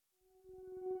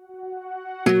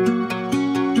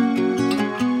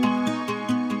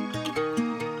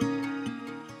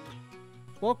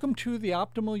Welcome to the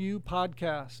Optimal You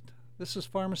podcast. This is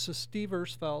Pharmacist Steve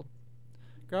Irsfeld.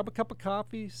 Grab a cup of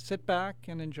coffee, sit back,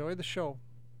 and enjoy the show.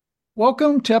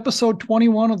 Welcome to episode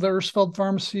 21 of the Irsfeld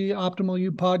Pharmacy Optimal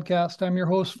You podcast. I'm your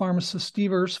host, Pharmacist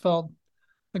Steve Irsfeld.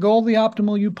 The goal of the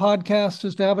Optimal You podcast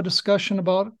is to have a discussion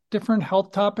about different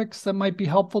health topics that might be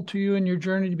helpful to you in your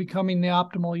journey to becoming the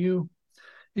optimal you.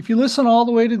 If you listen all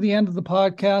the way to the end of the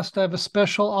podcast, I have a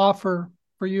special offer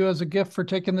for you as a gift for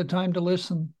taking the time to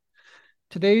listen.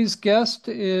 Today's guest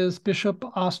is Bishop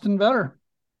Austin Vetter.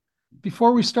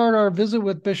 Before we start our visit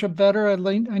with Bishop Vetter,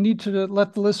 I need to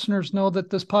let the listeners know that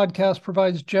this podcast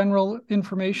provides general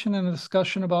information and a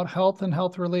discussion about health and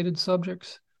health-related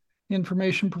subjects. The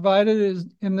information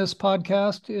provided in this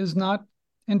podcast is not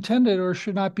intended or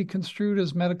should not be construed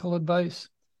as medical advice,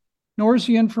 nor is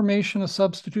the information a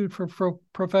substitute for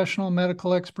professional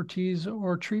medical expertise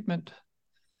or treatment.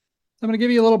 I'm going to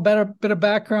give you a little bit of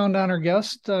background on our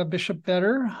guest, Bishop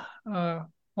Vetter,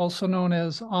 also known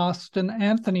as Austin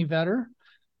Anthony Vetter,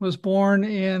 was born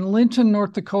in Linton,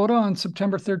 North Dakota on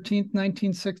September 13th,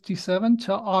 1967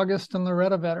 to August and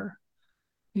Loretta Vetter.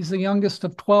 He's the youngest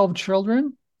of 12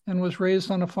 children and was raised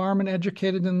on a farm and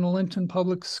educated in the Linton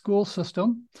public school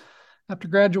system. After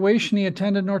graduation, he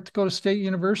attended North Dakota State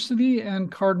University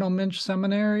and Cardinal Minch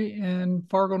Seminary in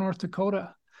Fargo, North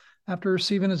Dakota. After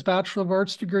receiving his Bachelor of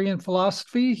Arts degree in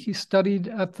philosophy, he studied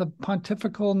at the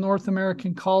Pontifical North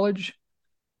American College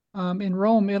in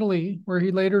Rome, Italy, where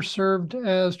he later served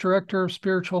as Director of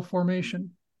Spiritual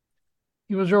Formation.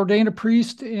 He was ordained a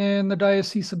priest in the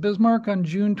Diocese of Bismarck on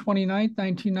June 29,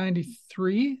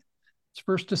 1993. His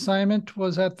first assignment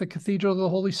was at the Cathedral of the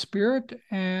Holy Spirit,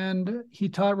 and he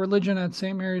taught religion at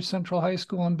St. Mary's Central High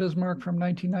School in Bismarck from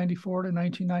 1994 to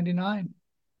 1999.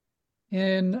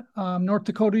 In North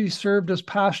Dakota, he served as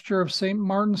pastor of St.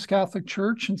 Martin's Catholic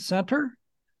Church and Center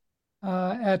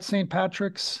at St.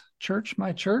 Patrick's Church,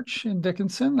 my church in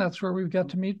Dickinson. That's where we've got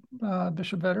to meet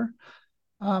Bishop Vetter.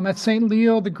 At St.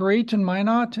 Leo the Great in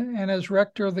Minot, and as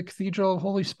rector of the Cathedral of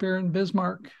Holy Spirit in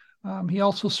Bismarck. He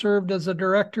also served as a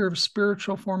director of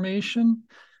spiritual formation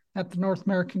at the North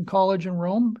American College in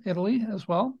Rome, Italy, as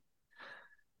well.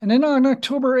 And then on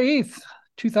October 8th,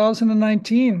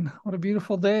 2019, what a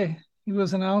beautiful day, he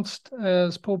was announced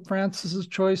as Pope Francis's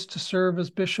choice to serve as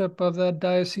Bishop of the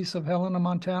Diocese of Helena,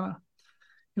 Montana.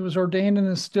 He was ordained and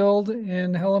instilled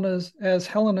in Helena's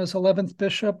 11th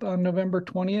bishop on November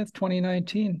 20th,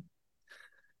 2019.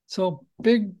 So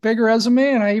big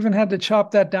resume, and I even had to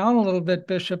chop that down a little bit,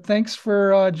 Bishop. Thanks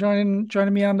for joining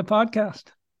me on the podcast.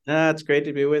 It's great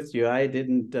to be with you. I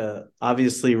didn't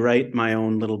obviously write my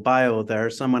own little bio there.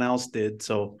 Someone else did,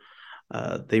 so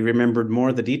they remembered more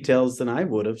of the details than I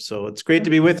would have. So it's great to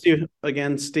be with you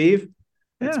again, Steve.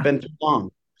 It's been too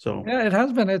long. So yeah, it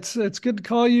has been. It's good to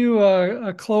call you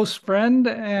a close friend,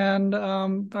 and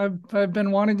I've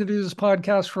been wanting to do this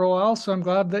podcast for a while. So I'm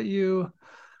glad that you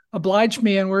obliged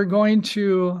me, and we're going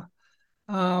to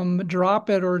drop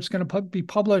it, or it's going to be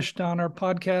published on our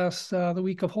podcast the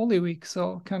week of Holy Week.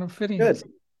 So kind of fitting. Good,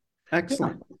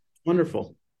 excellent,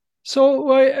 wonderful.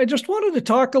 So I just wanted to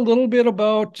talk a little bit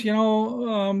about,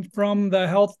 from the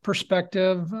health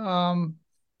perspective, kind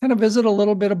of visit a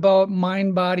little bit about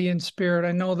mind, body, and spirit.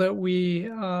 I know that we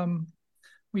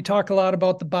talk a lot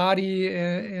about the body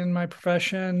in my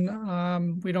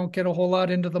profession. We don't get a whole lot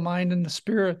into the mind and the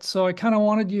spirit. So I kind of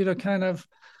wanted you to kind of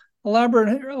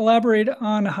elaborate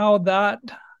on how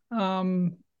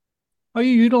you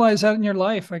utilize that in your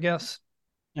life, I guess.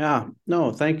 Yeah,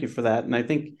 no, thank you for that. And I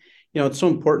think, it's so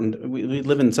important. We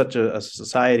live in such a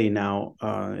society now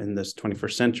in this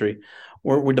 21st century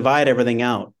where we divide everything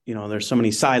out. There's so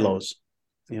many silos.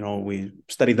 We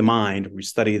study the mind, we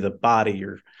study the body,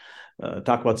 or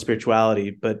talk about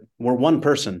spirituality, but we're one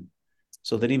person.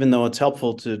 So that even though it's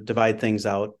helpful to divide things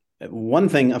out, one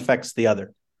thing affects the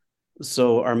other.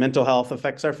 So our mental health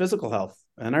affects our physical health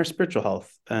and our spiritual health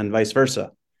and vice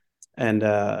versa. And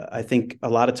I think a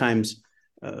lot of times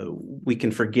we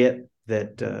can forget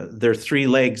that there are three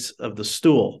legs of the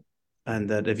stool, and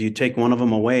that if you take one of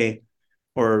them away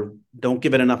or don't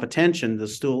give it enough attention, the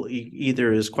stool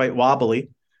either is quite wobbly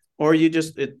or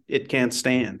it can't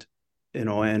stand,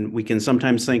 and we can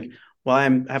sometimes think, well, I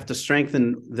have to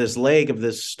strengthen this leg of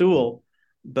this stool,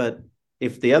 but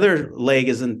if the other leg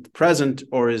isn't present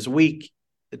or is weak,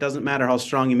 it doesn't matter how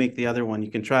strong you make the other one.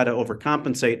 You can try to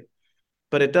overcompensate,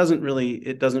 but it doesn't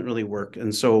really work.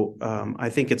 And so I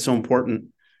think it's so important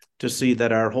to see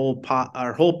that our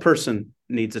whole person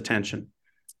needs attention.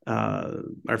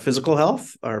 Our physical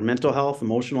health, our mental health,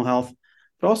 emotional health,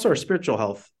 but also our spiritual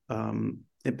health.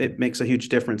 It makes a huge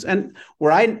difference. And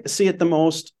where I see it the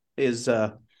most is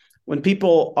when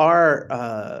people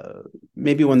are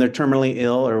maybe when they're terminally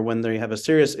ill or when they have a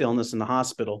serious illness in the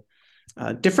hospital,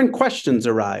 different questions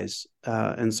arise.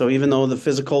 And so even though the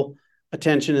physical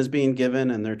attention is being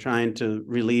given and they're trying to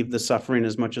relieve the suffering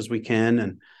as much as we can,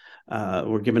 and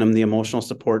we're giving them the emotional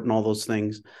support and all those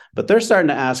things, but they're starting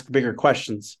to ask bigger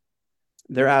questions.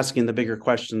 They're asking the bigger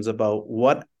questions about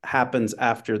what happens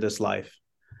after this life,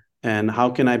 and how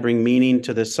can I bring meaning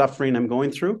to this suffering I'm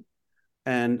going through,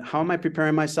 and how am I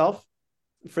preparing myself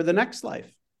for the next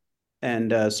life.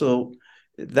 And so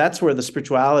that's where the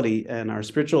spirituality and our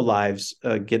spiritual lives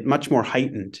get much more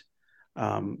heightened,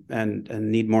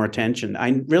 and need more attention.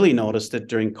 I really noticed it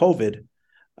during COVID,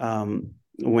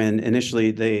 when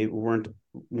initially they weren't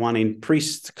wanting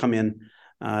priests to come in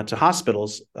to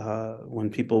hospitals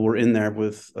when people were in there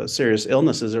with serious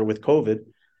illnesses or with COVID.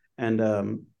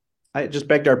 And I just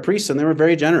begged our priests, and they were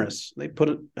very generous. They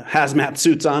put hazmat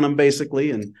suits on them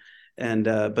basically, and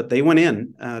but they went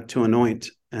in to anoint,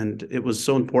 and it was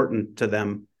so important to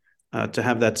them to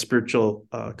have that spiritual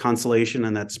consolation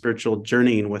and that spiritual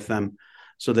journeying with them,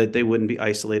 so that they wouldn't be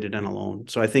isolated and alone.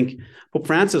 So I think Pope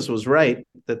Francis was right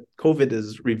that COVID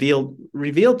has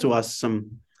revealed to us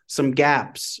some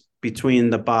gaps between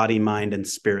the body, mind, and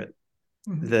spirit.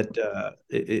 Mm-hmm. That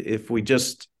if we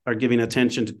just are giving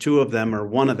attention to two of them or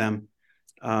one of them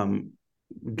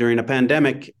during a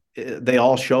pandemic, they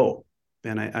all show.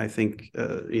 And I think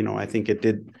I think it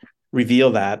did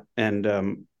reveal that,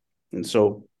 and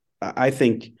so I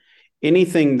think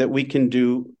anything that we can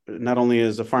do, not only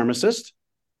as a pharmacist,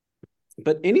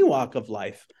 but any walk of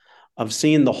life, of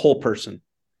seeing the whole person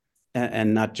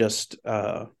and not just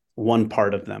one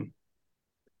part of them.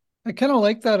 I kind of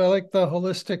like that. I like the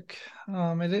holistic.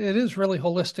 It is really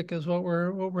holistic, is what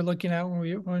we're looking at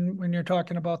when you're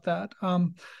talking about that.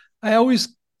 I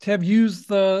always have used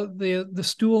the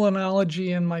stool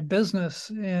analogy in my business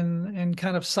in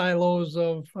kind of silos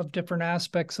of different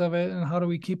aspects of it, and how do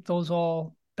we keep those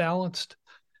all balanced.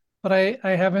 But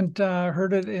I haven't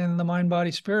heard it in the mind,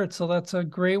 body, spirit. So that's a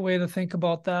great way to think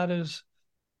about that, is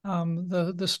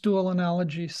the stool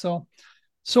analogy.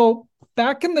 So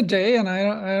back in the day, and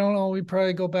I don't know, we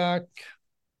probably go back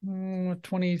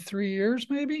 23 years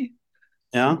maybe.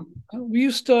 Yeah. We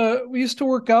used to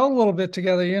work out a little bit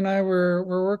together. You and I were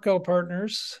workout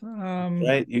partners.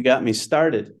 Right. You got me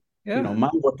started. Yeah.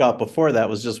 My workout before that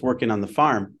was just working on the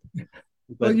farm.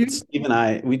 But well, Steve and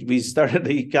I, we started,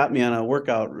 he got me on a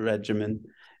workout regimen.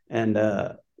 And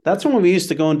that's when we used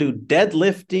to go and do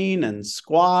deadlifting and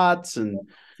squats. And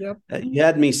yep. You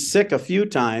had me sick a few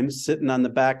times, sitting on the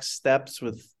back steps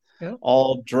with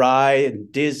all dry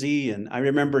and dizzy. And I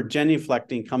remember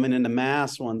genuflecting coming into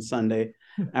mass one Sunday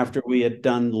after we had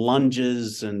done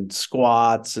lunges and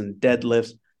squats and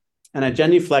deadlifts. And I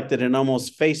genuflected and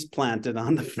almost face planted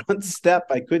on the front step.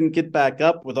 I couldn't get back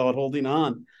up without holding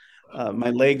on. My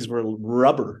legs were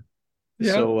rubber.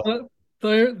 Yeah. So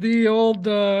the old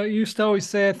used to always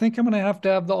say, I think I'm going to have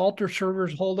the altar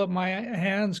servers hold up my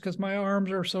hands because my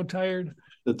arms are so tired.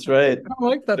 That's right. I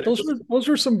like that. Those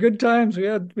were some good times. We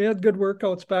had good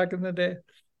workouts back in the day.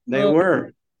 They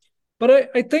were.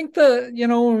 But I think that,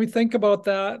 when we think about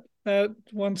that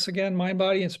once again, mind,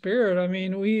 body, and spirit, I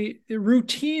mean,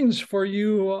 routines for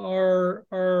you are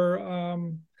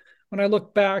when I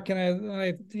look back and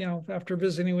I after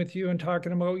visiting with you and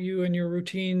talking about you and your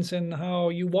routines and how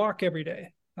you walk every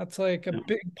day, that's like a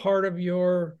big part of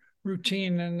your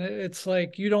routine. And it's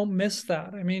like, you don't miss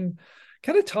that. I mean,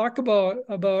 kind of talk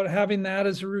about having that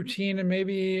as a routine, and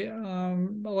maybe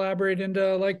elaborate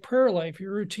into like prayer life,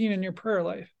 your routine and your prayer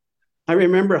life. I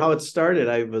remember how it started.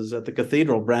 I was at the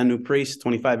cathedral, brand new priest,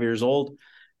 25 years old.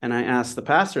 And I asked the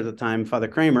pastor at the time, Father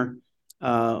Kramer,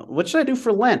 what should I do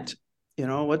for Lent?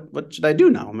 What should I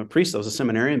do now? I'm a priest. I was a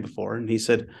seminarian before. And he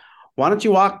said, why don't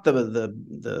you walk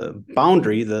the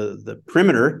boundary, the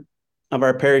perimeter of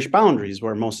our parish boundaries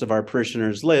where most of our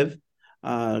parishioners live.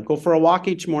 Go for a walk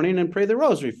each morning and pray the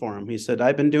rosary for them. He said,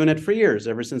 I've been doing it for years,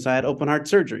 ever since I had open heart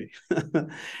surgery.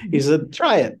 He said,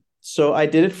 try it. So I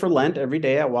did it for Lent every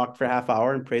day. I walked for a half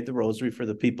hour and prayed the rosary for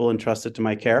the people entrusted to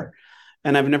my care.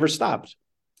 And I've never stopped.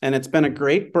 And it's been a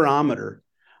great barometer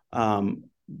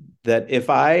that if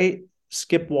I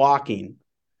skip walking,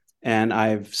 and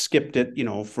I've skipped it,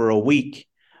 for a week,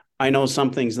 I know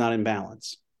something's not in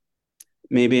balance.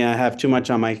 Maybe I have too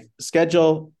much on my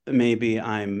schedule. Maybe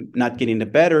I'm not getting to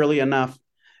bed early enough.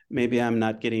 Maybe I'm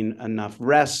not getting enough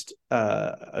rest,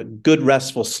 a good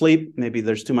restful sleep. Maybe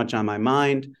there's too much on my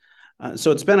mind.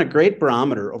 So it's been a great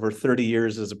barometer over 30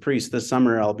 years as a priest. This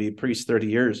summer, I'll be a priest 30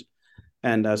 years.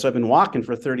 And so I've been walking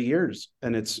for 30 years.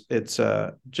 And it's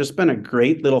just been a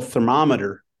great little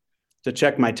thermometer to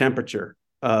check my temperature.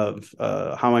 of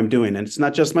how I'm doing. And it's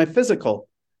not just my physical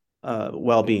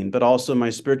well-being, but also my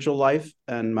spiritual life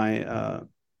and my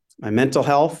mental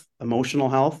health, emotional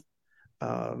health.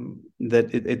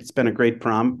 That it's been a great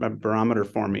barometer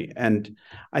for me. And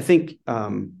I think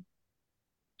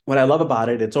what I love about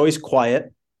it, it's always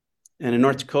quiet. And in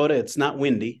North Dakota, it's not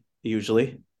windy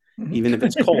usually, even if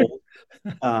it's cold.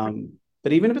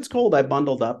 But even if it's cold, I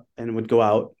bundled up and would go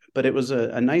out. But it was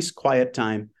a nice, quiet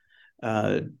time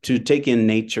to take in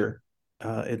nature.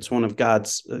 It's one of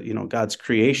God's, God's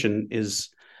creation is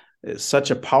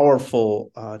such a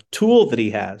powerful tool that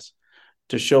He has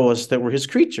to show us that we're His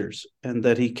creatures and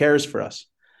that He cares for us.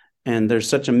 And there's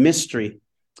such a mystery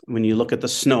when you look at the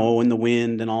snow and the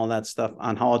wind and all that stuff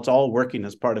on how it's all working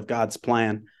as part of God's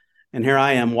plan. And here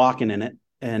I am walking in it.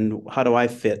 And how do I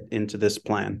fit into this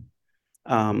plan?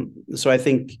 So I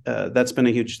think that's been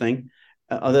a huge thing.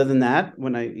 Other than that,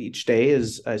 each day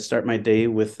I start my day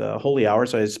with holy hour.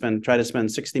 So I try to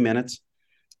spend 60 minutes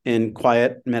in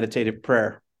quiet meditative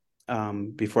prayer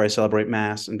before I celebrate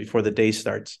Mass and before the day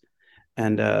starts.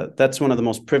 And that's one of the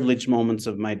most privileged moments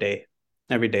of my day,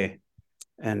 every day.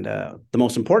 And the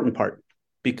most important part,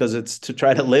 because it's to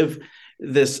try to live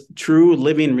this true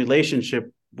living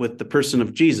relationship with the person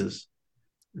of Jesus,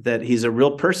 that He's a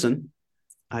real person,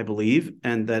 I believe,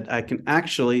 and that I can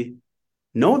actually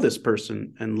know this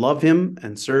person and love Him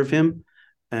and serve Him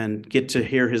and get to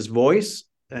hear His voice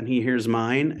and He hears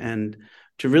mine, and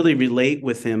to really relate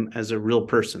with Him as a real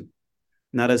person,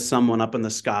 not as someone up in the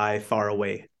sky far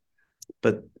away,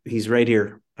 but He's right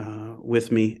here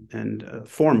with me and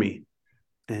for me.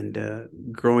 And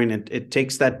growing, it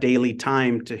takes that daily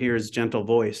time to hear His gentle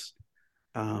voice.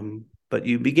 But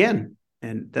you begin,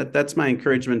 and that's my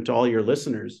encouragement to all your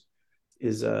listeners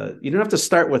is you don't have to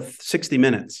start with 60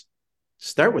 minutes.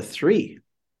 Start with 3.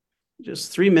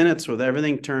 Just 3 minutes with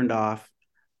everything turned off.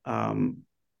 I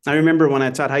remember when I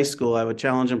taught high school, I would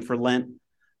challenge them for Lent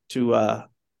to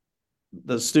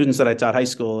the students that I taught high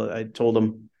school. I told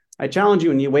them, I challenge you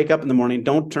when you wake up in the morning,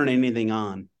 don't turn anything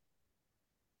on.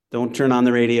 Don't turn on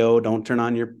the radio. Don't turn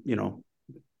on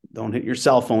don't hit your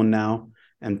cell phone now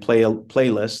and play a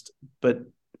playlist, but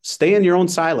stay in your own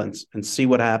silence and see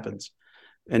what happens.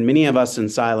 And many of us in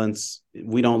silence,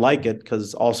 we don't like it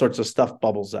because all sorts of stuff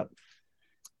bubbles up.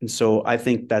 And so I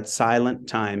think that silent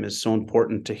time is so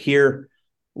important to hear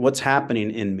what's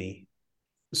happening in me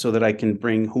so that I can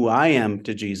bring who I am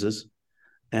to Jesus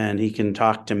and He can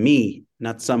talk to me,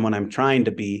 not someone I'm trying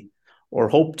to be or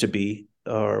hope to be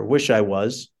or wish I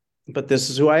was, but this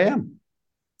is who I am,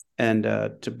 and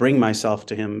to bring myself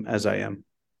to Him as I am.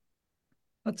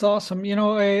 That's awesome.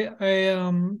 I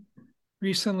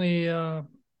recently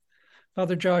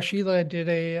Father Josh Eli did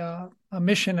a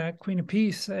mission at Queen of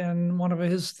Peace, and one of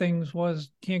his things was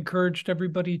he encouraged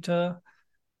everybody to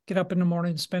get up in the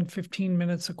morning and spend 15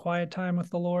 minutes of quiet time with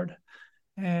the Lord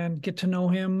and get to know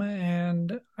Him.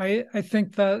 And I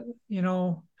think that,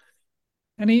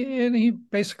 and he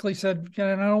basically said,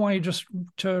 and I don't want you just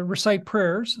to recite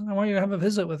prayers. I want you to have a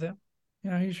visit with Him.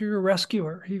 He's your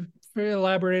rescuer. He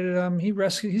elaborated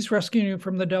he's rescuing you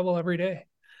from the devil every day.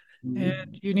 Mm-hmm.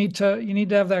 And you need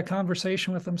to have that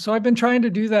conversation with Him. So I've been trying to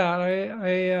do that.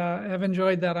 I have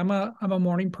enjoyed that. I'm a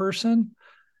morning person,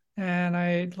 and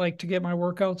I like to get my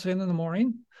workouts in the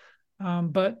morning.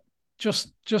 But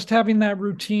just having that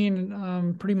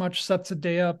routine pretty much sets the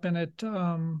day up, and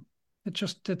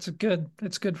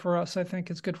it's good for us. I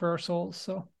think it's good for our souls.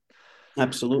 So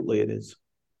absolutely it is.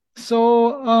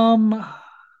 So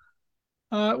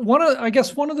one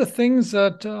of the things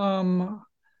that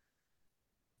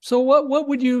so what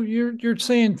would you're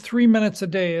saying 3 minutes a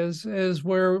day is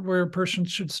where a person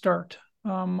should start.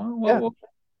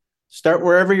 Start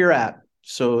wherever you're at.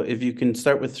 So if you can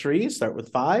start with 3, start with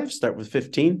 5, start with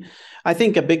 15. I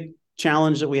think a big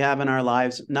challenge that we have in our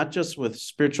lives, not just with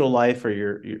spiritual life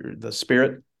or the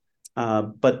spirit,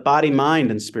 but body,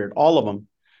 mind, and spirit, all of them.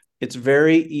 It's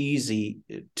very easy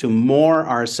to moor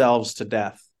ourselves to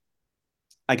death.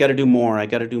 I got to do more. I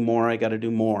got to do more. I got to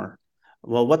do more.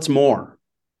 Well, what's more?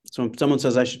 So when someone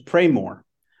says I should pray more,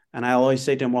 and I always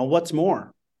say to them, well, what's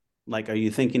more? Like, are you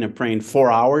thinking of praying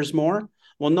 4 hours more?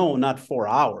 Well, no, not 4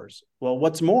 hours. Well,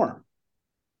 what's more?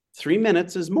 3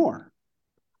 minutes is more.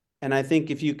 And I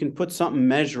think if you can put something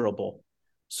measurable,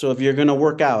 so if you're going to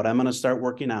work out, I'm going to start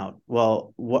working out.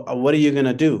 Well, what are you going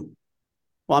to do?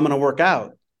 Well, I'm going to work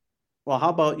out. Well, how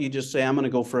about you just say, I'm going to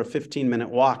go for a 15-minute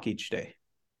walk each day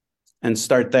and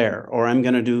start there. Or I'm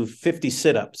going to do 50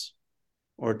 sit-ups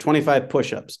or 25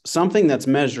 push-ups, something that's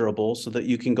measurable so that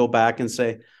you can go back and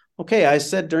say, okay, I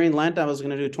said during Lent I was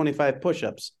going to do 25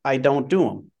 push-ups. I don't do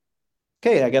them.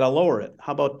 Okay, I got to lower it.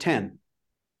 How about 10?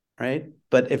 Right?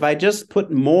 But if I just put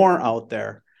more out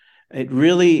there, it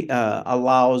really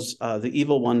allows the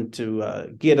evil one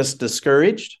to get us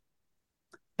discouraged,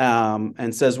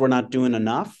 and says we're not doing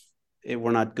enough,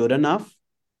 we're not good enough.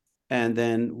 And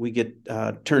then we get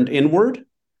turned inward,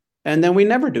 and then we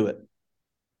never do it.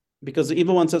 Because the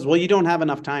evil one says, well, you don't have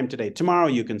enough time today. Tomorrow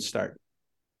you can start.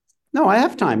 No, I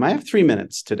have time. I have 3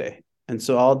 minutes today. And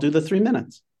so I'll do the 3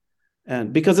 minutes.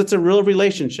 And because it's a real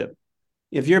relationship.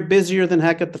 If you're busier than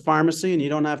heck at the pharmacy and you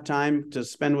don't have time to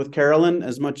spend with Carolyn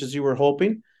as much as you were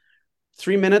hoping,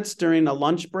 3 minutes during a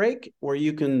lunch break where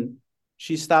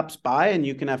she stops by and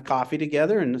you can have coffee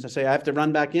together and say, I have to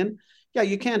run back in. Yeah,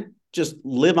 you can't just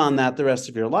live on that the rest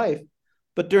of your life.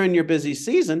 But during your busy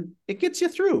season, it gets you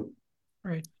through.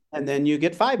 Right. And then you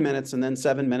get 5 minutes and then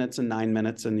 7 minutes and 9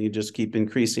 minutes, and you just keep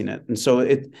increasing it. And so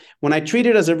when I treat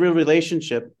it as a real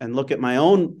relationship and look at my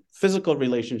own physical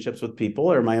relationships with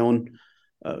people or my own,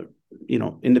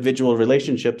 individual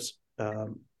relationships,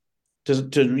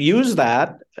 to use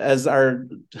that as our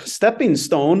stepping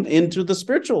stone into the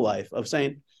spiritual life of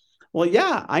saying, well,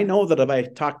 yeah, I know that if I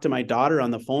talk to my daughter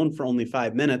on the phone for only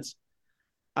 5 minutes,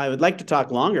 I would like to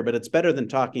talk longer, but it's better than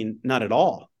talking not at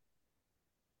all.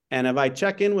 And if I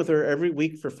check in with her every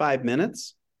week for 5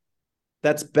 minutes,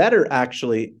 that's better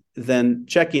actually than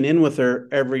checking in with her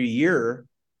every year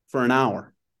for an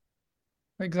hour.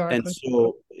 Exactly. And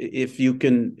so if you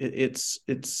can, it's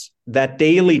that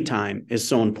daily time is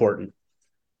so important.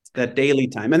 That daily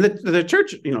time. And the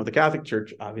church, the Catholic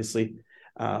Church, obviously,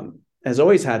 has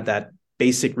always had that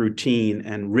basic routine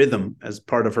and rhythm as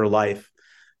part of her life.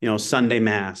 Sunday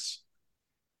Mass,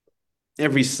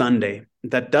 every Sunday,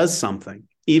 that does something.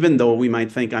 Even though we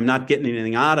might think I'm not getting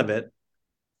anything out of it.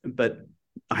 But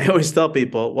I always tell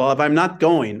people, well, if I'm not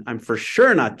going, I'm for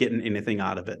sure not getting anything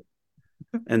out of it.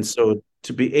 And so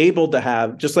to be able to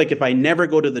have, just like if I never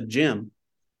go to the gym,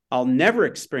 I'll never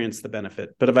experience the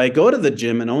benefit. But if I go to the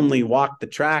gym and only walk the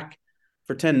track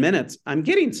for 10 minutes, I'm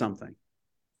getting something.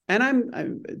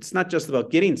 And it's not just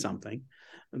about getting something,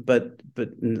 but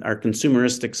in our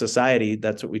consumeristic society,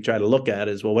 that's what we try to look at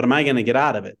is, well, what am I going to get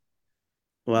out of it?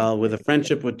 Well, with a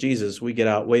friendship with Jesus, we get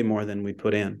out way more than we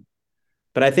put in.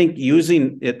 But I think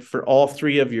using it for all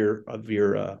three of your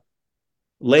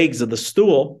legs of the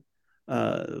stool,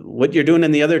 what you're doing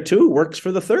in the other two works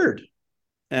for the third,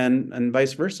 and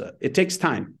vice versa. It takes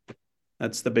time.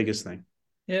 That's the biggest thing.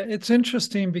 Yeah, it's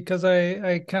interesting because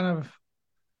I don't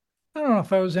know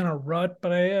if I was in a rut,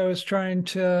 but I was trying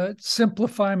to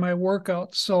simplify my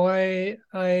workouts. So I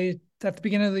at the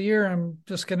beginning of the year, I'm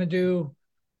just going to do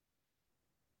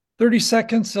 30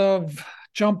 seconds of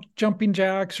jumping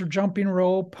jacks or jumping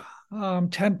rope,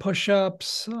 10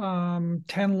 push-ups,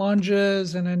 10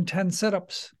 lunges, and then 10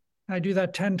 sit-ups. I do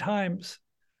that 10 times.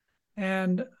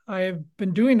 And I've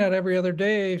been doing that every other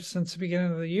day since the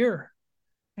beginning of the year.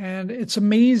 And it's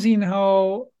amazing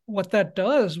what that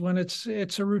does when it's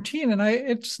a routine. And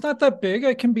it's not that big.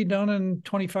 I can be done in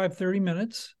 25, 30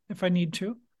 minutes if I need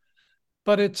to.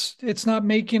 But it's not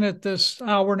making it this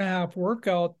hour and a half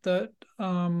workout that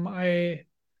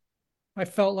I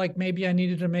felt like maybe I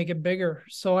needed to make it bigger.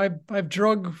 So I've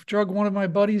drug one of my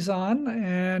buddies on,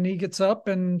 and he gets up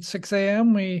and 6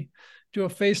 a.m. we do a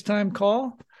FaceTime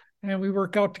call and we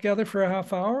work out together for a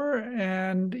half hour.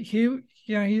 And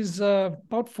he's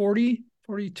about 40,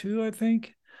 42, I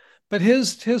think. But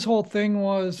his whole thing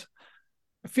was,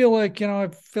 I feel like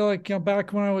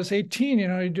back when I was 18,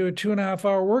 you do a 2.5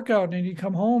 hour workout and you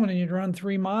come home and you'd run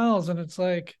 3 miles, and it's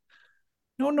like,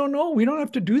 no, we don't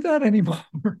have to do that anymore.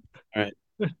 Right.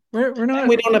 We're not. And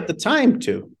we don't have the time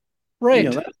to. Right.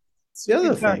 That's the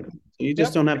other Exactly. thing. You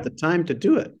just don't have the time to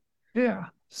do it. Yeah.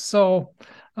 So,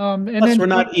 and Plus, then we're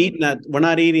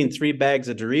not eating 3 bags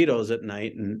of Doritos at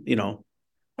night, and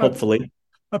hopefully,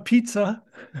 a pizza.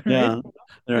 Right? yeah,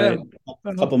 right. Yeah.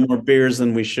 A couple more beers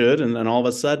than we should, and then all of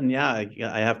a sudden, yeah,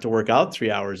 I have to work out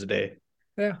 3 hours a day.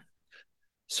 Yeah.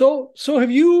 So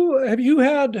have you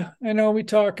had, I know we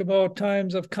talk about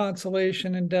times of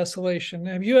consolation and desolation.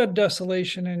 Have you had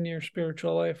desolation in your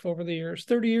spiritual life over the years?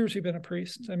 30 years you've been a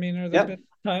priest. I mean, are there been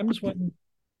times when it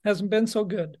hasn't been so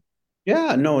good?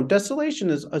 Yeah, no, desolation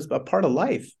is a part of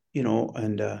life,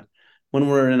 and when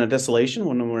we're in a desolation,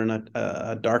 when we're in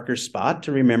a darker spot,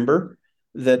 to remember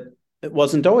that it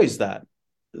wasn't always that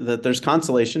there's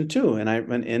consolation too. And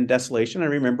when in desolation, I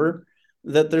remember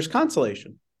that there's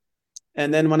consolation.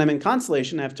 And then when I'm in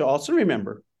consolation, I have to also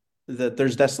remember that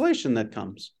there's desolation that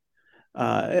comes.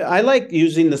 I like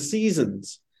using the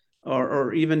seasons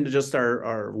or even just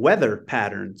our weather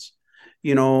patterns.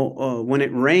 When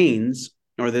it rains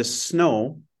or this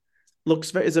snow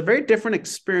is a very different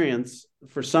experience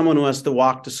for someone who has to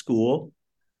walk to school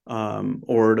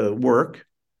or to work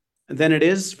than it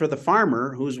is for the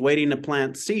farmer who's waiting to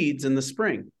plant seeds in the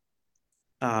spring.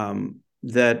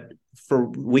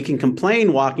 We can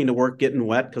complain walking to work getting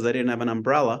wet because I didn't have an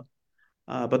umbrella.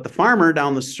 But the farmer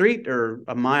down the street or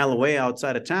a mile away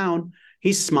outside of town,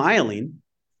 he's smiling,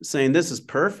 saying, this is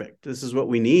perfect. This is what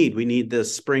we need. We need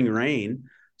this spring rain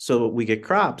so that we get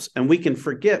crops. And we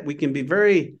can be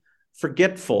very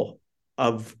forgetful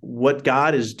of what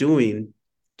God is doing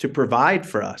to provide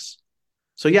for us.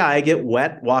 So yeah, I get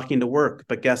wet walking to work,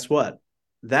 but guess what?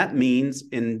 That means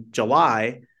in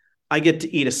July, I get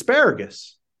to eat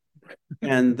asparagus.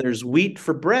 And there's wheat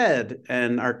for bread,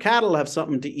 and our cattle have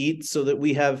something to eat so that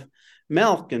we have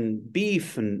milk and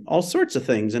beef and all sorts of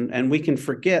things. And we can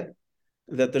forget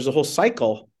that there's a whole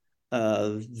cycle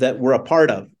that we're a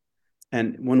part of.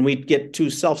 And when we get too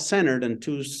self-centered and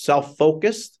too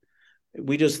self-focused,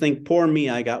 we just think, poor me,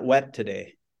 I got wet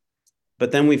today.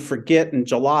 But then we forget in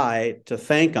July to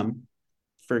thank him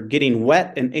for getting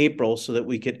wet in April so that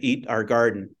we could eat our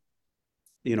garden,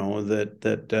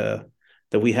 that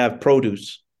we have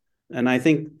produce. And I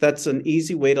think that's an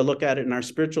easy way to look at it in our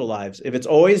spiritual lives. If it's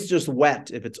always just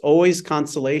wet, if it's always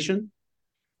consolation,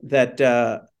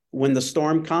 that when the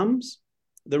storm comes,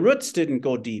 the roots didn't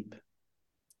go deep.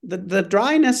 The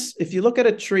dryness, if you look at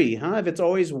a tree, if it's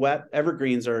always wet,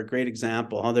 evergreens are a great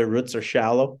example, how their roots are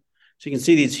shallow. So you can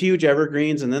see these huge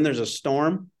evergreens, and then there's a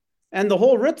storm, and the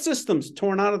whole root system's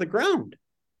torn out of the ground.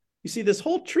 You see this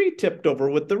whole tree tipped over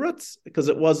with the roots because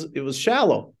it was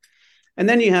shallow. And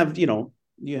then you have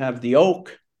the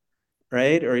oak,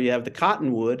 right? Or you have the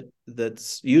cottonwood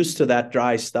that's used to that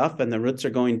dry stuff, and the roots are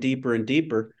going deeper and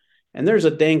deeper. And there's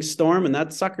a dank storm, and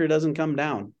that sucker doesn't come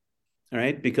down,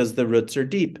 right? Because the roots are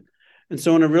deep. And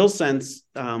so in a real sense,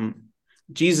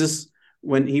 Jesus,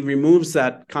 when he removes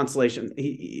that consolation,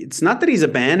 it's not that he's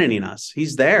abandoning us.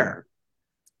 He's there.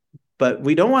 But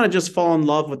we don't want to just fall in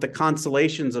love with the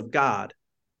consolations of God,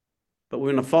 but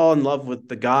we're going to fall in love with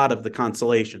the God of the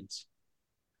consolations.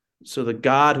 So the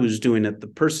God who's doing it, the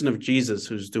person of Jesus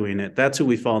who's doing it, that's who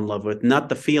we fall in love with, not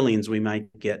the feelings we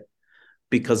might get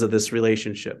because of this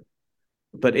relationship,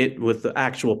 but with the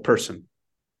actual person,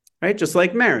 right? Just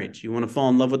like marriage, you want to fall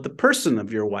in love with the person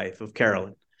of your wife, of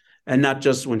Carolyn, and not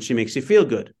just when she makes you feel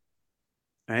good,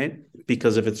 right?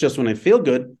 Because if it's just when I feel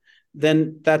good,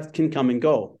 then that can come and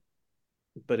go.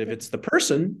 But if it's the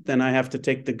person, then I have to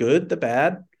take the good, the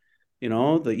bad,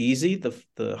 the easy,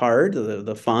 the hard,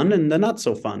 the fun, and the not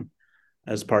so fun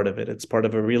as part of it. It's part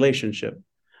of a relationship.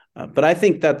 But I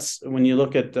think that's when you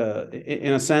look at,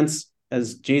 in a sense,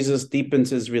 as Jesus deepens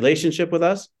his relationship with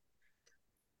us,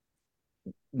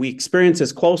 we experience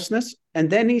his closeness. And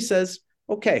then he says,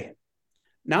 okay,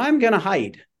 now I'm going to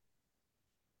hide.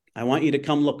 I want you to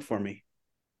come look for me.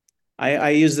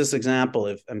 I use this example.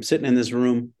 If I'm sitting in this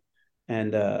room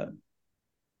and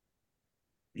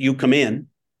you come in,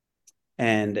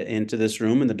 and into this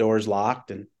room, and the door's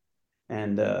locked,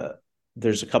 and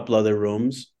there's a couple other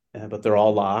rooms, but they're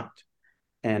all locked.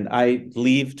 And I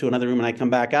leave to another room, and I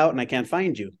come back out, and I can't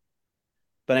find you.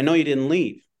 But I know you didn't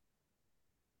leave.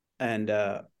 And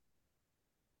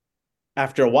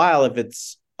after a while, if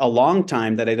it's a long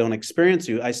time that I don't experience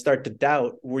you, I start to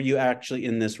doubt, were you actually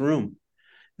in this room?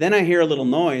 Then I hear a little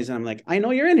noise, and I'm like, I know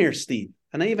you're in here, Steve.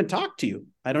 And I even talk to you.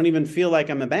 I don't even feel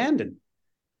like I'm abandoned,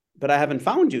 but I haven't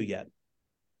found you yet.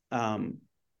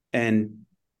 And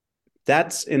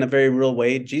that's in a very real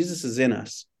way, Jesus is in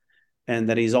us, and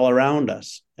that he's all around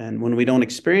us. And when we don't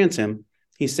experience him,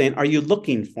 he's saying, are you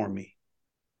looking for me?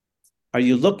 Are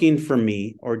you looking for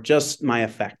me, or just my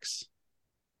effects?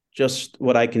 Just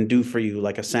what I can do for you,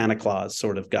 like a Santa Claus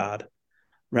sort of God,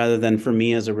 rather than for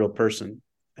me as a real person.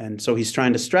 And so he's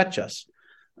trying to stretch us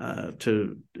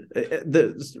in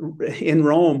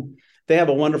Rome. They have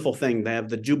a wonderful thing. They have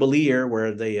the Jubilee year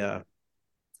where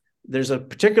there's a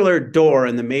particular door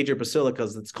in the major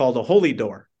basilicas that's called a holy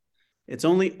door. It's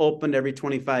only opened every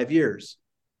 25 years.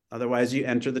 Otherwise, you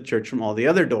enter the church from all the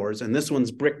other doors, and this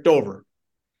one's bricked over.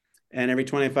 And every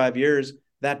 25 years,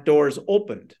 that door is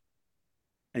opened,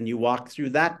 and you walk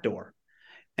through that door.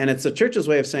 And it's the church's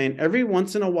way of saying, every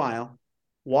once in a while,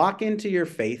 walk into your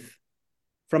faith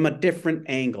from a different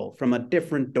angle, from a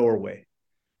different doorway.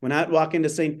 When I walk into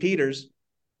St. Peter's,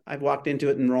 I've walked into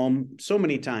it in Rome so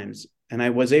many times, and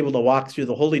I was able to walk through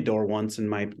the holy door once in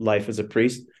my life as a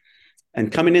priest. And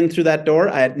coming in through that door,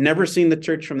 I had never seen the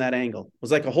church from that angle. It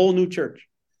was like a whole new church.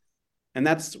 And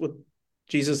that's what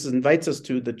Jesus invites us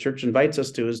to, the church invites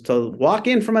us to, is to walk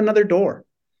in from another door.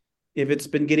 If it's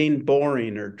been getting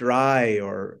boring or dry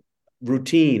or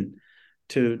routine,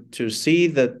 to see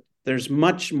that there's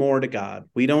much more to God.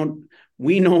 We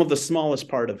know the smallest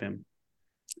part of him.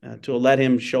 to let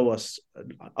him show us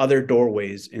other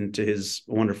doorways into his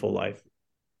wonderful life.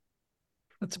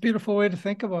 That's a beautiful way to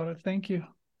think about it. Thank you.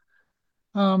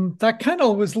 That kind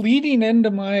of was leading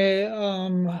into my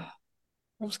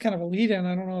that was kind of a lead in.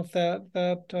 I don't know if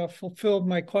that fulfilled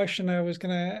my question I was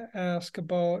going to ask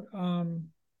about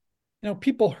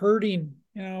people hurting,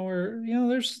 or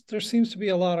there seems to be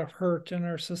a lot of hurt in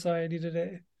our society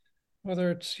today, whether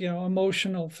it's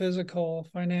emotional, physical,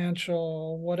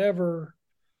 financial, whatever.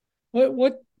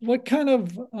 What kind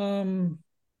of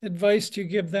advice do you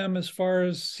give them as far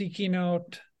as seeking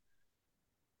out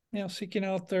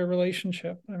their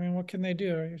relationship? I mean, what can they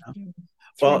do? Are you throwing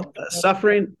Well,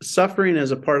 suffering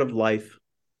is a part of life.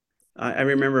 I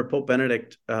remember Pope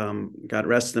Benedict, God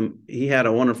rest him, he had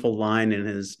a wonderful line in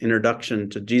his introduction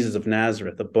to Jesus of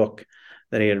Nazareth, a book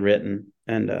that he had written.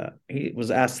 And he was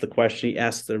asked the question, he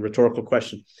asked the rhetorical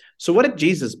question. So what did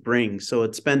Jesus bring? So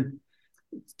it's been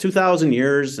 2,000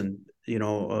 years and,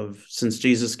 since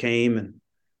Jesus came, and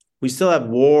we still have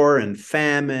war and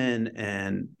famine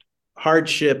and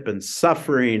hardship and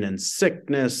suffering and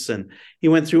sickness. And he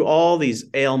went through all these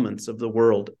ailments of the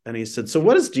world. And he said, so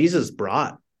what has Jesus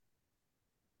brought?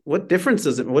 What difference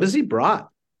does it? What has he brought?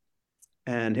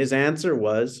 And his answer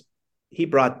was, he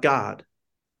brought God.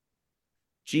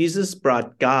 Jesus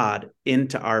brought God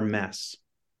into our mess.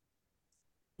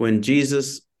 When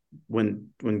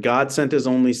God sent his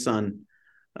only son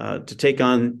to take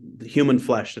on human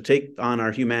flesh, to take on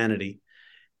our humanity,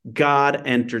 God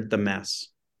entered the mess.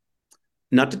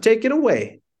 Not to take it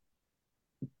away,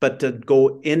 but to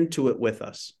go into it with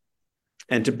us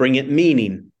and to bring it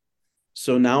meaning.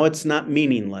 So now it's not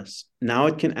meaningless. Now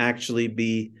it can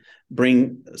actually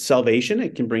bring salvation.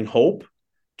 It can bring hope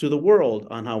to the world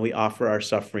on how we offer our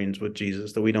sufferings with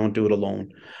Jesus, that we don't do it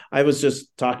alone. I was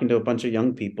just talking to a bunch of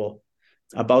young people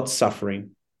about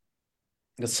suffering.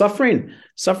 Suffering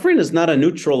is not a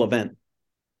neutral event.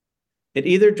 It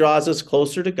either draws us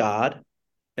closer to God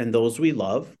and those we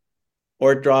love,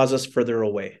 or it draws us further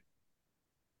away.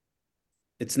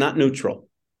 It's not neutral.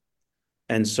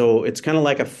 And so it's kind of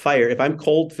like a fire. If I'm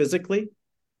cold physically,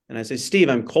 and I say, Steve,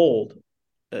 I'm cold.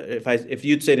 If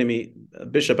you'd say to me,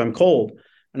 Bishop, I'm cold,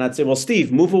 and I'd say, well,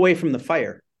 Steve, move away from the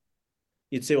fire.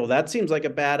 You'd say, well, that seems like a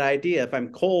bad idea. If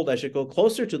I'm cold, I should go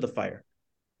closer to the fire.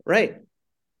 Right.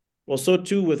 Well, so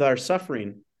too with our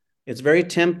suffering. It's very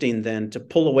tempting then to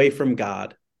pull away from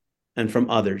God and from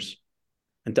others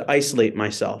and to isolate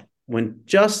myself, when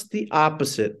just the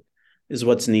opposite is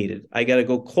what's needed. I got to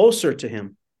go closer to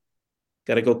him.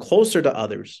 Got to go closer to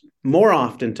others, more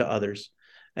often to others,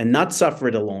 and not suffer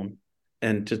it alone.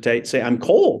 And to say, I'm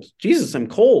cold. Jesus, I'm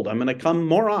cold. I'm going to come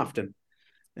more often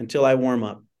until I warm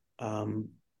up.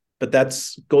 But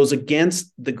that goes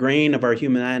against the grain of our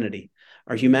humanity.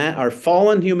 Our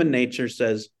fallen human nature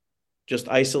says, just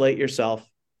isolate yourself.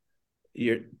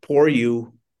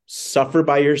 You suffer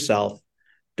by yourself.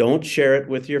 Don't share it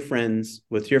with your friends,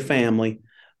 with your family,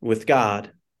 with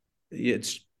God.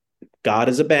 God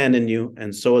has abandoned you,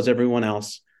 and so has everyone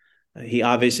else. He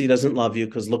obviously doesn't love you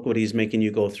because look what he's making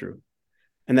you go through.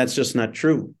 And that's just not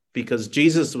true, because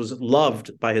Jesus was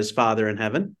loved by his Father in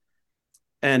heaven,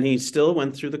 and he still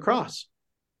went through the cross.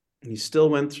 He still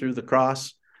went through the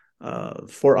cross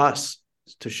for us,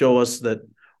 to show us that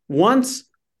once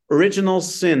original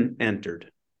sin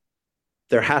entered,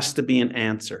 there has to be an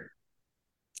answer,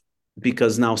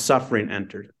 because now suffering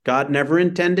entered. God never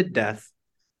intended death.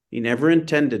 He never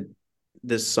intended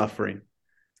this suffering.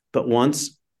 But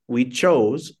once we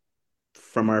chose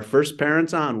from our first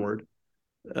parents onward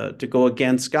to go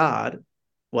against God,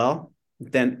 well,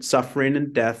 then suffering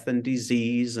and death and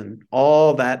disease and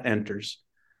all that enters,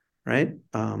 right?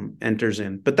 Enters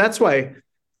in. But that's why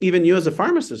even you as a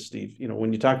pharmacist, Steve,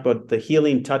 when you talk about the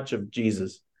healing touch of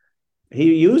Jesus,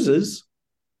 he uses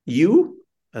you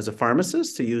as a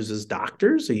pharmacist, he uses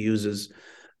doctors, he uses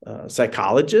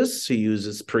psychologists, he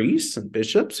uses priests and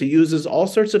bishops, he uses all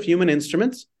sorts of human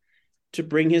instruments to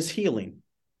bring his healing,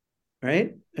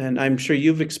 right? And I'm sure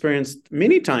you've experienced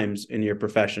many times in your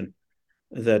profession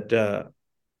that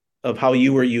of how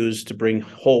you were used to bring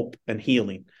hope and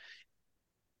healing,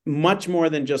 much more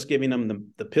than just giving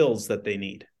them the pills that they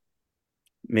need.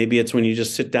 Maybe it's when you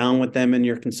just sit down with them in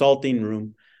your consulting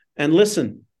room and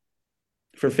listen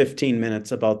for 15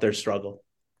 minutes about their struggle.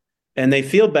 And they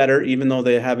feel better even though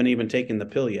they haven't even taken the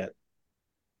pill yet.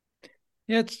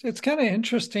 Yeah, it's kind of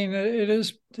interesting. It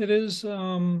is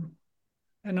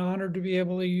an honor to be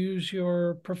able to use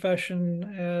your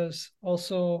profession as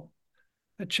also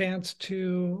a chance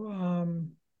to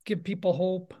give people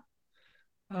hope.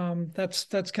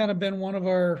 That's kind of been one of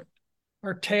our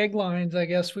our taglines, I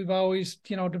guess. We've always,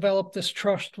 developed this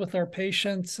trust with our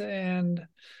patients, and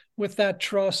with that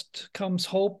trust comes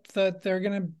hope that they're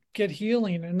going to get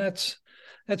healing. And that's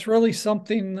really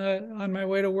something that on my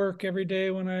way to work every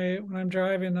day when I'm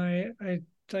driving, I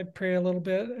pray a little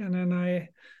bit, and then I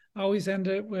always end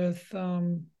it with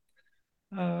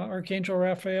Archangel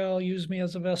Raphael, use me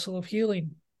as a vessel of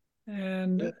healing.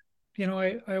 And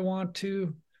I want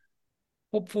to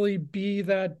hopefully be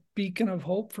that beacon of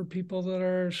hope for people that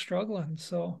are struggling.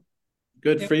 So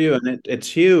Good yeah. for you. And it's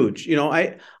huge.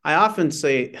 I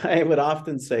would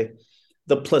often say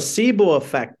the placebo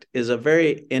effect is a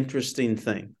very interesting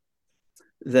thing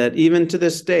that even to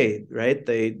this day, right?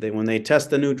 They when they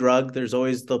test a new drug, there's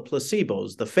always the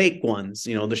placebos, the fake ones,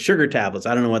 the sugar tablets.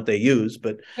 I don't know what they use,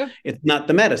 but Yeah. it's not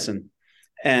the medicine.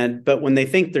 But when they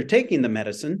think they're taking the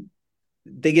medicine,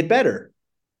 they get better.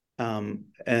 And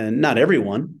not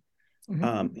everyone.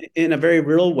 In a very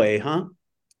real way, huh?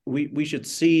 We should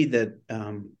see that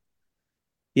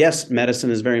yes, medicine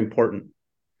is very important,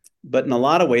 but in a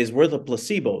lot of ways, we're the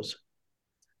placebos.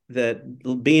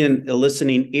 That being a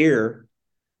listening ear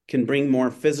can bring more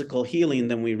physical healing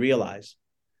than we realize.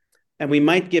 And we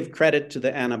might give credit to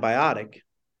the antibiotic.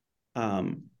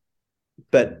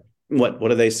 But what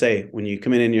do they say? When you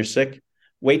come in and you're sick,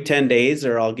 wait 10 days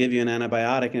or I'll give you an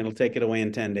antibiotic and it'll take it away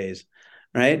in 10 days.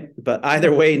 Right. But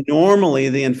either way, normally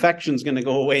the infection is going to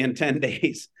go away in 10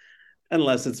 days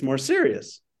unless it's more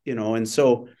serious, and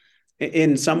so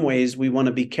in some ways we want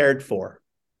to be cared for.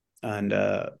 And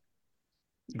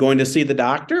going to see the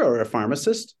doctor or a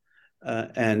pharmacist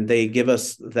and they give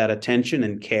us that attention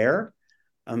and care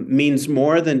means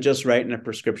more than just writing a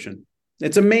prescription.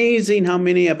 It's amazing how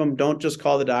many of them don't just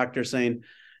call the doctor saying,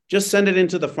 just send it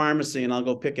into the pharmacy and I'll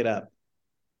go pick it up.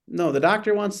 No, the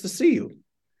doctor wants to see you.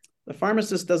 The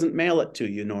pharmacist doesn't mail it to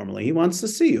you normally. He wants to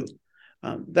see you.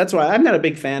 That's why I'm not a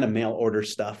big fan of mail order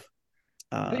stuff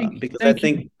because I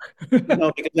think,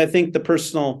 because I think the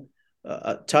personal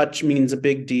touch means a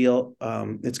big deal.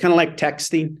 It's kind of like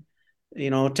texting,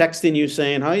 texting you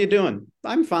saying, how you doing?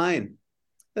 I'm fine.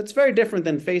 That's very different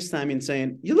than FaceTiming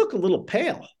saying, you look a little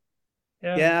pale.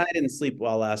 Yeah, I didn't sleep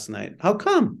well last night. How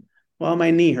come? Well,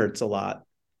 my knee hurts a lot.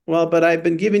 Well, but I've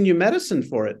been giving you medicine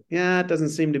for it. Yeah, it doesn't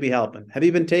seem to be helping. Have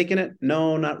you been taking it?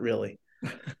 No, not really.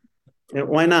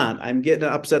 Why not? I'm getting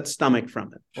an upset stomach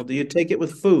from it. Well, do you take it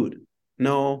with food?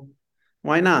 No.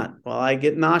 Why not? Well, I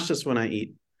get nauseous when I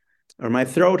eat or my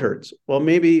throat hurts. Well,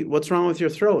 maybe what's wrong with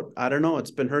your throat? I don't know.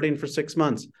 It's been hurting for 6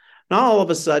 months. Now, all of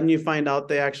a sudden, you find out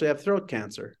they actually have throat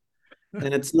cancer.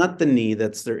 And it's not the knee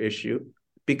that's their issue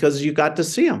because you got to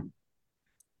see them.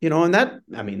 And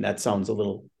that sounds a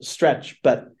little stretch,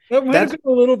 but that might have been a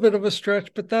little bit of a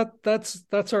stretch, but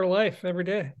that's our life every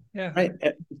day. Yeah. Right.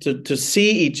 To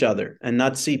see each other and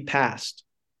not see past,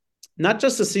 not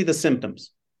just to see the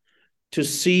symptoms, to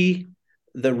see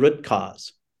the root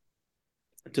cause,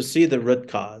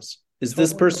 Is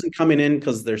this person coming in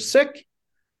because they're sick,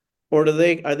 or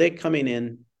are they coming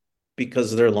in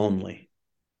because they're lonely?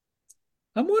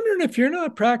 I'm wondering if you're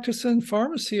not practicing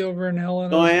pharmacy over in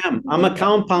Helena. No, I am. I'm a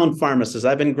compound pharmacist.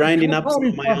 I've been grinding up some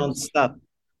of my own stuff.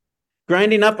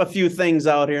 Grinding up a few things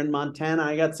out here in Montana.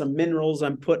 I got some minerals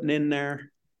I'm putting in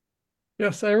there.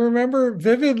 Yes, I remember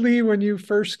vividly when you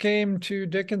first came to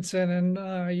Dickinson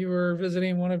and you were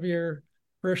visiting one of your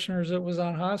parishioners that was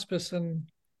on hospice and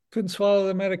couldn't swallow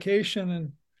the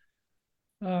medication.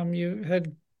 And you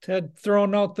had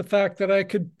thrown out the fact that I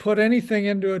could put anything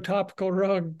into a topical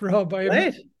rub.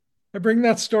 Right. I bring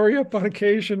that story up on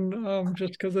occasion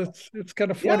just because it's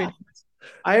kind of funny.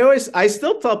 Yeah. I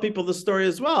still tell people the story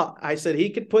as well. I said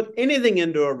he could put anything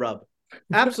into a rub.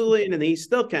 Absolutely. And he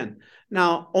still can.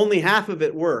 Now, only half of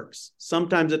it works.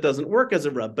 Sometimes it doesn't work as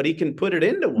a rub, but he can put it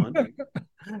into one.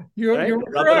 You're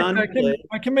correct.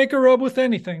 I can make a rub with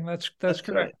anything. That's correct.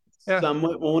 Right. Yeah. Some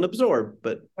won't absorb,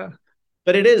 but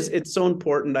it's so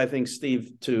important, I think,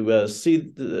 Steve, to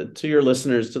to your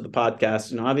listeners to the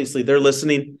podcast. Obviously they're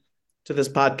listening to this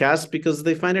podcast because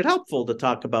they find it helpful to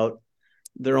talk about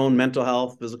their own mental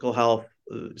health, physical health,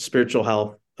 spiritual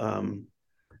health,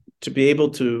 to be able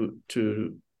to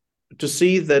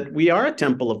see that we are a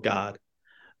temple of God.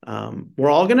 We're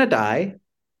all going to die,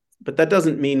 but that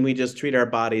doesn't mean we just treat our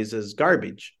bodies as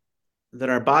garbage, that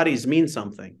our bodies mean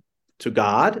something to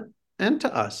God and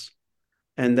to us,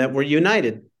 and that we're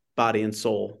united, body and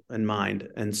soul and mind.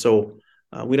 And so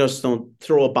we just don't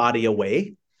throw a body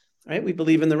away, right? We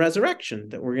believe in the resurrection,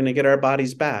 that we're going to get our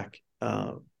bodies back.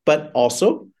 But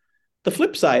also the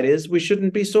flip side is we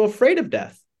shouldn't be so afraid of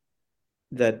death,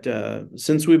 that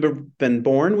since we've been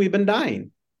born, we've been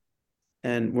dying,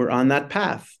 and we're on that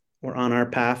path. We're on our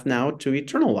path now to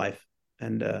eternal life.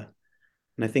 And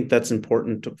I think that's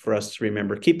important for us to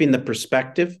remember, keeping the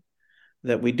perspective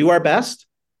that we do our best,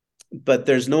 but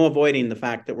there's no avoiding the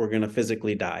fact that we're going to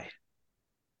physically die.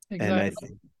 And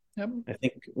Exactly. Yep. I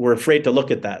think we're afraid to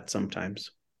look at that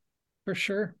sometimes. For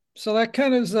sure. So that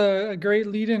kind of is a great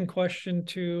lead-in question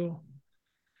to,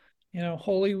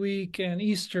 Holy Week and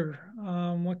Easter.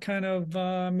 What kind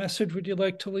of message would you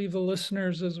like to leave the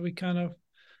listeners as we kind of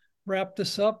wrap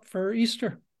this up for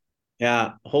Easter?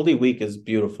 Yeah, Holy Week is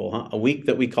beautiful, huh? A week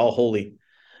that we call holy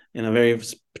in a very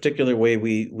particular way.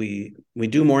 We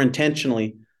do more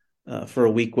intentionally for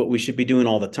a week what we should be doing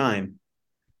all the time,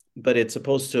 but it's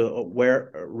supposed to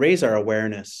raise our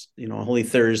awareness. Holy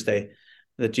Thursday,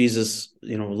 that Jesus,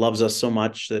 loves us so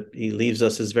much that he leaves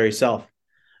us his very self.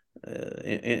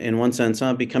 In one sense,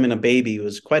 becoming a baby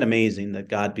was quite amazing, that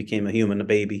God became a human, a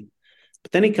baby.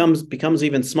 But then he becomes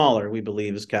even smaller, we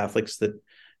believe as Catholics, that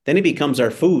then he becomes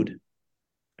our food,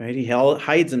 right? He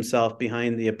hides himself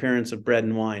behind the appearance of bread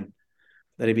and wine,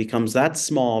 that he becomes that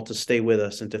small to stay with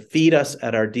us and to feed us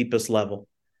at our deepest level.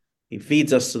 He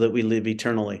feeds us so that we live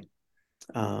eternally.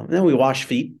 And then we wash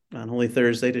feet on Holy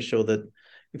Thursday to show that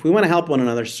if we want to help one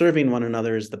another, serving one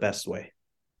another is the best way.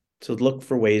 To look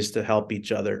for ways to help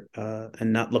each other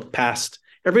and not look past.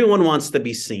 Everyone wants to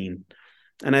be seen.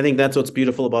 And I think that's what's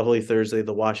beautiful about Holy Thursday,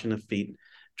 the washing of feet,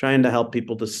 trying to help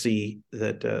people to see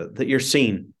that you're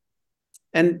seen.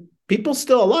 And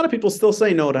a lot of people still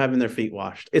say no to having their feet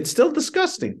washed. It's still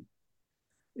disgusting,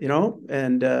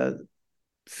 and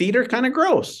feet are kind of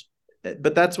gross,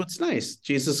 but that's what's nice.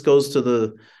 Jesus goes to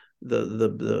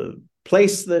the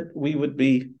place that we would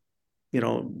be,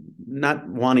 not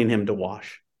wanting him to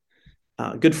wash.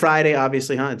 Good Friday,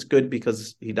 obviously, it's good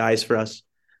because he dies for us,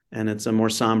 and it's a more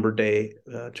somber day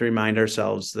to remind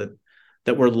ourselves that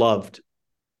we're loved,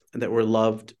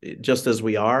 just as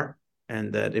we are,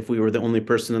 and that if we were the only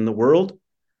person in the world,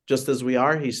 just as we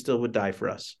are, he still would die for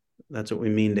us. That's what we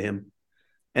mean to him.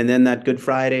 And then that Good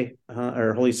Friday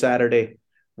or Holy Saturday,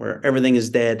 where everything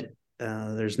is dead,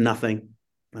 there's nothing.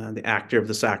 The actor of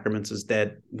the sacraments is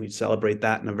dead. We celebrate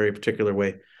that in a very particular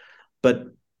way. But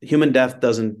human death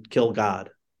doesn't kill God.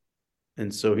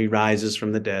 And so he rises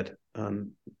from the dead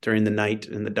during the night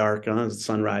in the dark, as the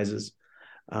sun rises.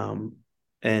 And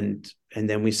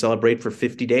then we celebrate for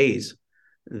 50 days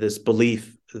this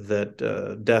belief that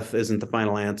death isn't the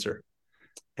final answer,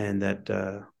 and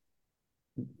that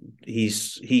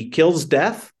he kills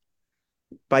death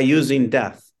by using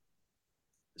death.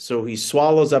 So he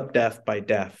swallows up death by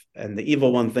death. And the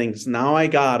evil one thinks, now I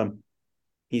got him.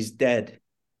 He's dead.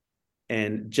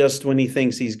 And just when he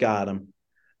thinks he's got him,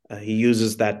 he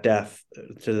uses that death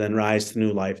to then rise to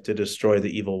new life, to destroy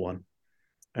the evil one,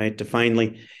 right? To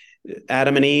finally,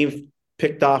 Adam and Eve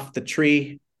picked off the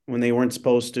tree when they weren't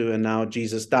supposed to, and now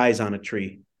Jesus dies on a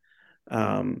tree.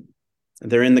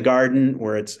 They're in the garden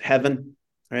where it's heaven,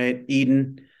 right?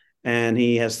 Eden, and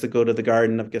he has to go to the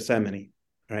Garden of Gethsemane,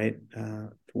 right?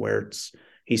 Where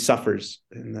he suffers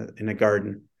in a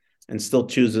garden and still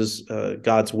chooses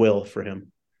God's will for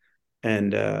him.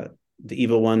 And the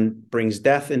evil one brings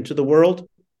death into the world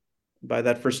by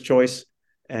that first choice,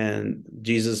 and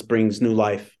Jesus brings new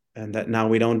life, and that now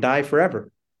we don't die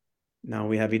forever. Now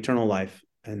we have eternal life.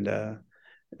 And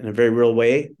in a very real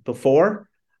way, before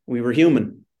we were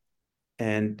human,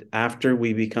 and after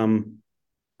we become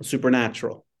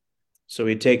supernatural. So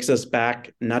he takes us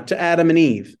back, not to Adam and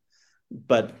Eve,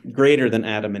 but greater than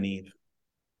Adam and Eve.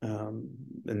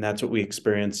 And that's what we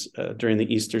experience during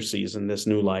the Easter season, this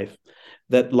new life.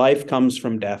 That life comes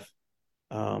from death.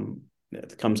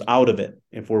 It comes out of it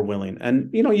if we're willing. And,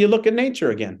 you look at nature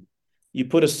again. You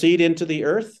put a seed into the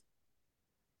earth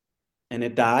and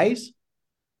it dies.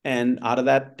 And out of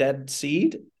that dead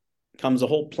seed comes a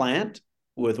whole plant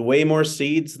with way more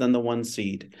seeds than the one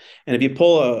seed. And if you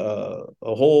pull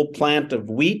a whole plant of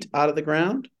wheat out of the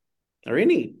ground, or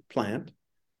any plant,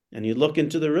 and you look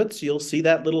into the roots, you'll see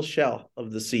that little shell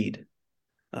of the seed,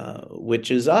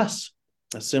 which is us,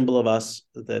 a symbol of us,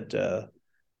 that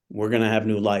we're going to have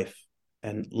new life.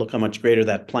 And look how much greater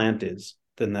that plant is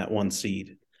than that one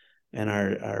seed. And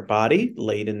our body,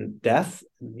 laid in death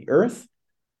in the earth,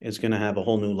 is going to have a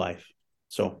whole new life.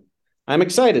 So I'm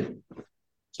excited.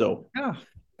 So yeah,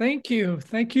 thank you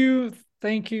for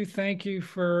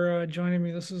joining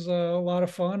me. This is a lot of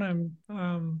fun.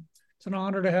 It's an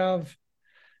honor to have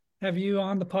you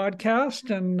on the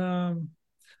podcast, and I'm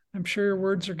sure your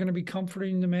words are going to be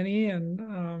comforting to many,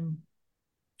 and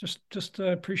just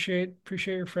appreciate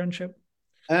your friendship.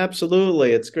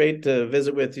 absolutely. It's great to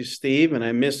visit with you, Steve. And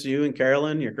I miss you and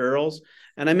Carolyn, your girls.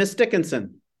 And I miss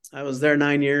Dickinson. I was there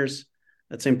 9 years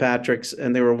at St. Patrick's,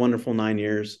 and they were a wonderful 9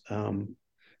 years.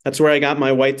 That's where I got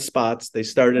my white spots. They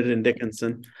started in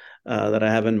Dickinson that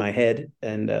I have in my head,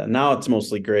 and now it's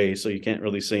mostly gray, so you can't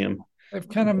really see them. They've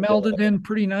kind of melded in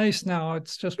pretty nice now.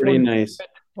 It's just Pretty one nice.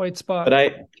 white But spot.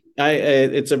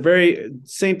 it's a very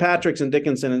St. Patrick's and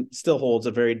Dickinson still holds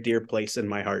a very dear place in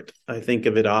my heart. I think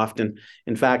of it often.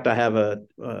 In fact, I have a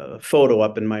photo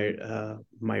up in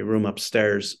my room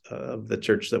upstairs of the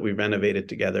church that we renovated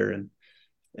together.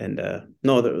 And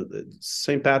no, the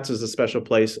St. Pat's is a special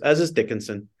place, as is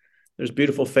Dickinson. There's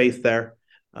beautiful faith there,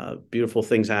 beautiful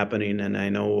things happening, and I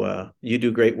know you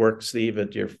do great work, Steve,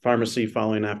 at your pharmacy,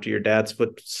 following after your dad's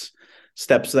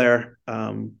footsteps there.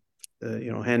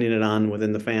 Handing it on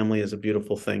within the family is a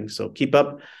beautiful thing. So keep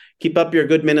up your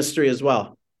good ministry as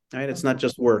well. Right, it's not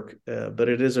just work, but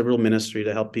it is a real ministry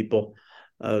to help people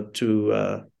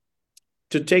to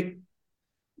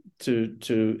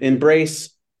embrace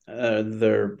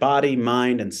their body,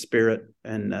 mind, and spirit,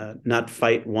 and not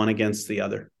fight one against the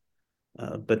other,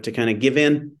 but to kind of give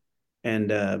in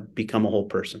and become a whole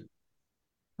person.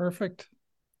 Perfect.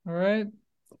 All right.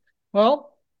 Well,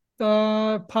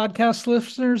 podcast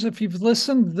listeners, if you've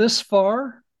listened this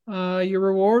far, your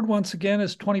reward once again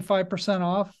is 25%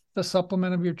 off the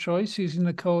supplement of your choice using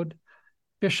the code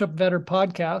Bishop Vetter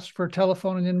Podcast for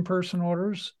telephone and in-person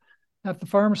orders at the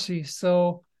pharmacy.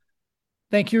 So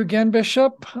thank you again,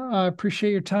 Bishop. I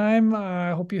appreciate your time.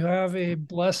 I hope you have a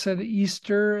blessed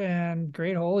Easter and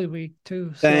great Holy Week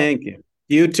too. Thank you.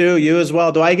 You too. You as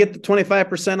well. Do I get the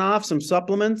 25% off some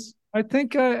supplements? I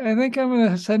think I'm going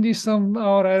to send you some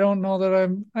out. I don't know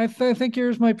that I think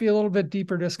yours might be a little bit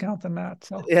deeper discount than that.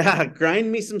 So yeah, grind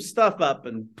me some stuff up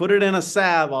and put it in a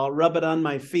salve. I'll rub it on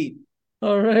my feet.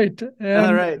 All right.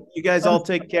 All right. You guys all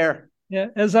take care. Yeah.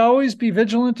 As always, be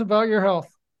vigilant about your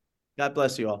health. God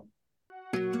bless you all.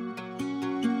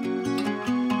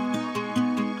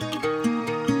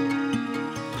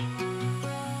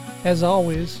 As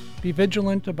always, be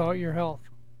vigilant about your health.